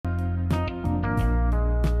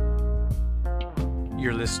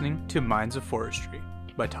You're listening to Minds of Forestry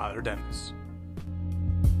by Tyler Dennis.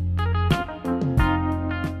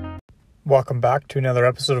 Welcome back to another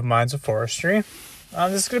episode of Minds of Forestry.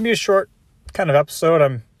 This is going to be a short kind of episode.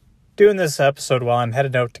 I'm doing this episode while I'm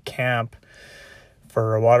headed out to camp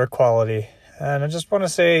for water quality. And I just want to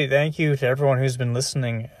say thank you to everyone who's been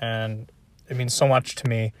listening, and it means so much to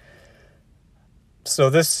me. So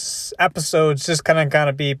this episode's just kind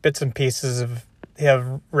of be bits and pieces of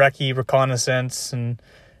timber reconnaissance and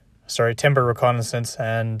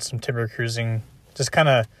some timber cruising, just kind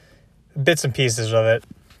of bits and pieces of it.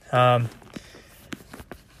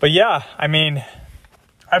 But yeah, I mean,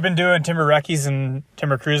 I've been doing timber recce's and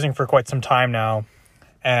timber cruising for quite some time now,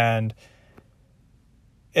 and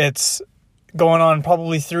it's going on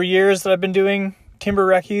probably 3 years that I've been doing timber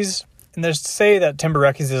recce's. And there's to say that timber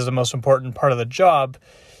recce's is the most important part of the job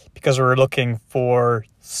because we're looking for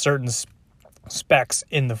certain specs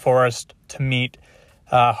in the forest to meet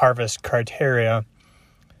harvest criteria. And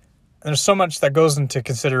there's so much that goes into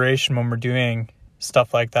consideration when we're doing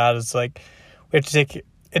stuff like that. It's like we have to take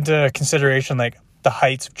into consideration like the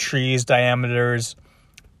heights of trees, diameters,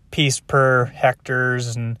 piece per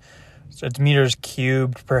hectares, and so it's meters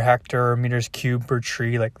cubed per hectare, meters cubed per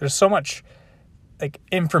tree. Like there's so much like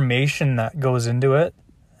information that goes into it,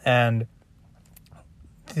 and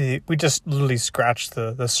we just literally scratch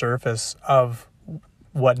the surface of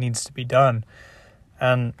what needs to be done.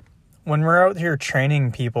 And when we're out here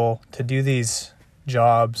training people to do these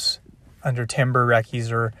jobs under timber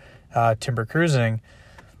recce's or timber cruising,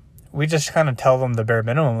 we just kind of tell them the bare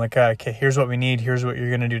minimum, like, okay, here's what we need, here's what you're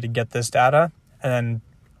going to do to get this data, and then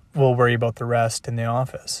we'll worry about the rest in the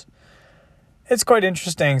office. It's quite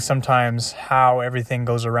interesting sometimes how everything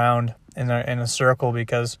goes around in a circle,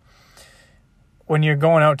 because when you're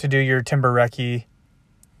going out to do your timber recce,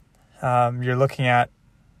 you're looking at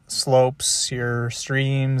slopes, your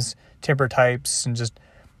streams, timber types, and just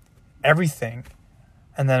everything.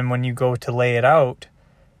 And then when you go to lay it out,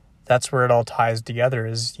 that's where it all ties together,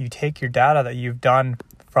 is you take your data that you've done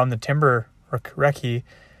from the timber recce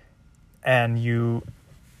and you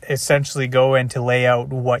essentially go in to lay out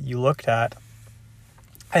what you looked at.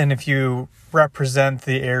 And if you represent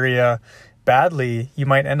the area badly, you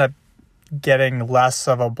might end up getting less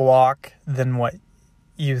of a block than what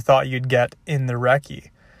you thought you'd get in the recce.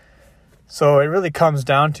 So it really comes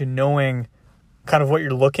down to knowing kind of what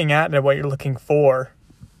you're looking at and what you're looking for.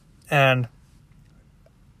 And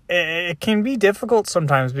it can be difficult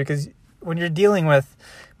sometimes because when you're dealing with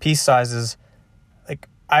piece sizes, like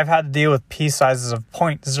I've had to deal with piece sizes of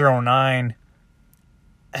 0.09,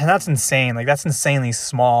 and that's insane. Like that's insanely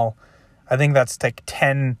small. I think that's like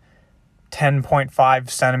 10.5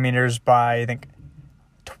 centimeters by, I think,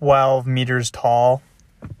 12 meters tall.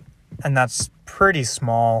 And that's pretty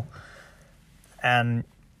small.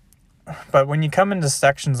 But when you come into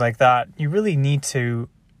sections like that, you really need to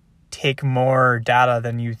take more data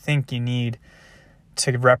than you think you need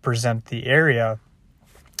to represent the area.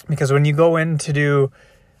 Because when you go in to do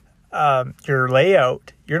your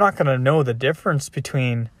layout, you're not going to know the difference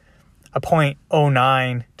between a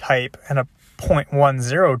 0.09 type and a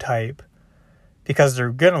 0.10 type, because they're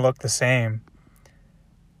going to look the same.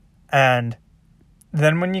 And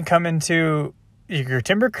then when you come into your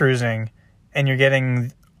timber cruising and you're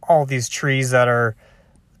getting all these trees that are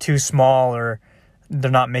too small or they're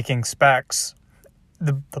not making specs,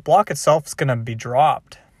 the block itself is going to be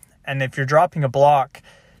dropped. And if you're dropping a block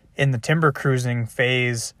in the timber cruising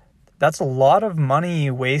phase, that's a lot of money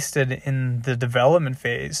wasted in the development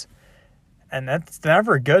phase. And that's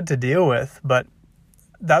never good to deal with. But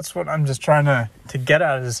that's what I'm just trying to get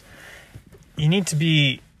at, is you need to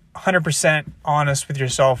be 100% honest with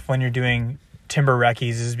yourself when you're doing timber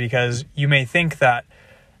recce's, is because you may think that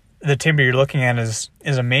the timber you're looking at is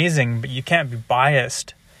amazing, but you can't be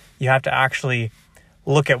biased. You have to actually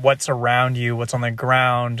look at what's around you, what's on the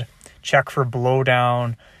ground, check for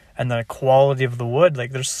blowdown, and the quality of the wood.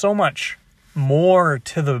 Like there's so much more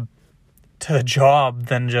to the job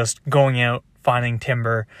than just going out, finding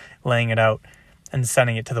timber, laying it out, and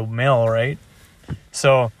sending it to the mill, right?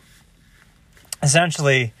 So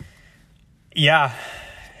essentially, yeah,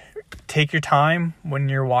 take your time when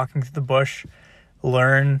you're walking through the bush,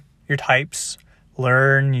 learn your types,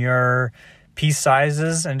 learn your piece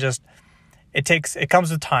sizes, and just it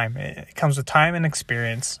comes with time. It comes with time and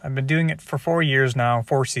experience. I've been doing it for 4 years now,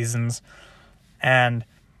 4 seasons, and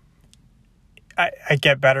I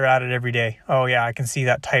get better at it every day. Oh yeah, I can see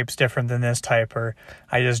that type's different than this type, or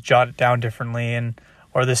I just jot it down differently,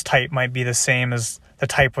 or this type might be the same as the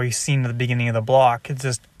type we've seen at the beginning of the block. It's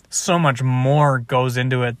just so much more goes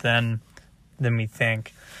into it than we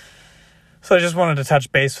think. So I just wanted to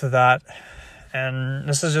touch base with that. And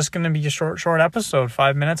this is just going to be a short episode,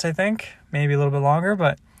 5 minutes, I think, maybe a little bit longer.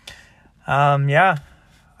 But yeah,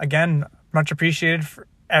 again, much appreciated for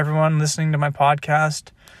everyone listening to my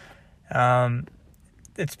podcast.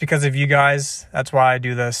 It's because of you guys. That's why I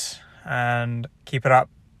do this, and keep it up.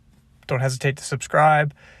 Don't hesitate to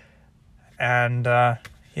subscribe. And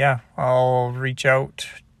yeah, I'll reach out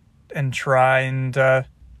and try and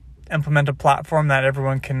implement a platform that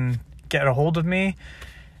everyone can get a hold of me,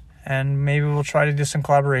 and maybe we'll try to do some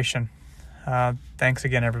collaboration. Thanks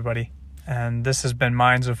again, everybody. And this has been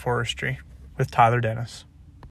Minds of Forestry with Tyler Dennis.